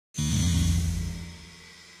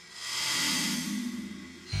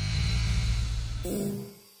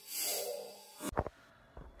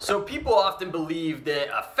So people often believe that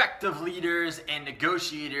effective leaders and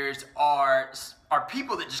negotiators are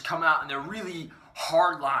people that just come out and they're really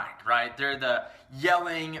hard-lined, right? They're the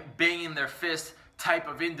yelling, banging their fist type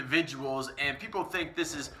of individuals, and people think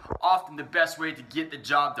this is often the best way to get the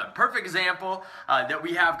job done. Perfect example that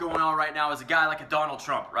we have going on right now is a guy like a Donald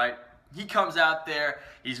Trump, right? He comes out there,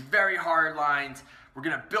 he's very hard-lined, we're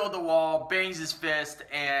gonna build a wall, bangs his fist,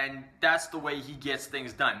 and that's the way he gets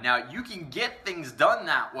things done. Now, you can get things done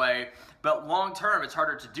that way, but long term, it's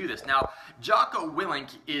harder to do this. Now, Jocko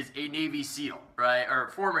Willink is a Navy SEAL, right? Or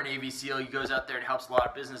former Navy SEAL. He goes out there and helps a lot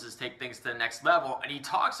of businesses take things to the next level. And he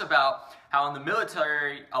talks about how in the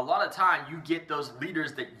military, a lot of time, you get those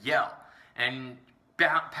leaders that yell and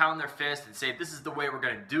pound their fist and say, this is the way we're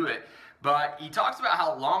gonna do it. But he talks about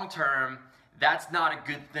how long term, that's not a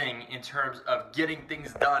good thing in terms of getting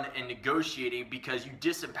things done and negotiating, because you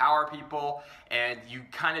disempower people and you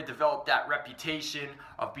kind of develop that reputation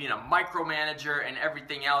of being a micromanager and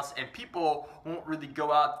everything else, and people won't really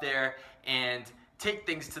go out there and take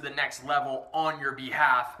things to the next level on your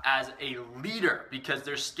behalf as a leader because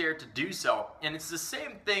they're scared to do so. And it's the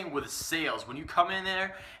same thing with sales. When you come in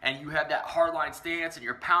there and you have that hardline stance and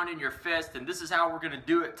you're pounding your fist and this is how we're gonna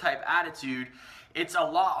do it type attitude, it's a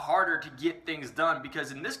lot harder to get things done,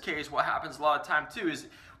 because in this case, what happens a lot of time too is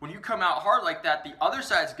when you come out hard like that, the other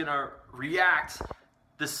side's gonna react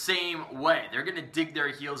the same way. They're gonna dig their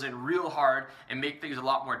heels in real hard and make things a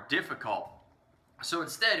lot more difficult. So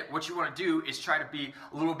instead, what you want to do is try to be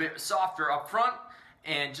a little bit softer up front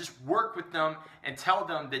and just work with them and tell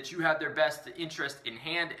them that you have their best interest in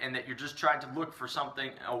hand and that you're just trying to look for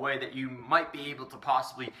something, a way that you might be able to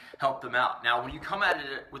possibly help them out. Now, when you come at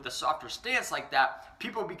it with a softer stance like that,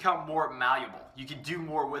 people become more malleable. You can do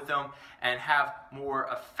more with them and have more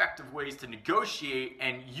effective ways to negotiate,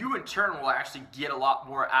 and you in turn will actually get a lot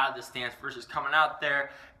more out of the stance versus coming out there,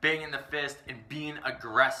 banging the fist, and being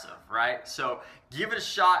aggressive, right? So give it a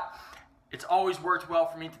shot. It's always worked well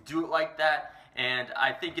for me to do it like that. And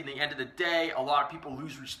I think in the end of the day, a lot of people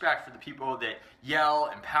lose respect for the people that yell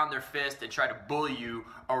and pound their fist and try to bully you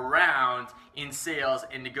around in sales,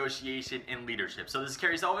 in negotiation, in leadership. So this is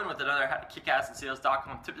Kerry Sullivan with another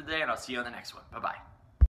HowToKickAssInSales.com tip today, and I'll see you on the next one. Bye-bye.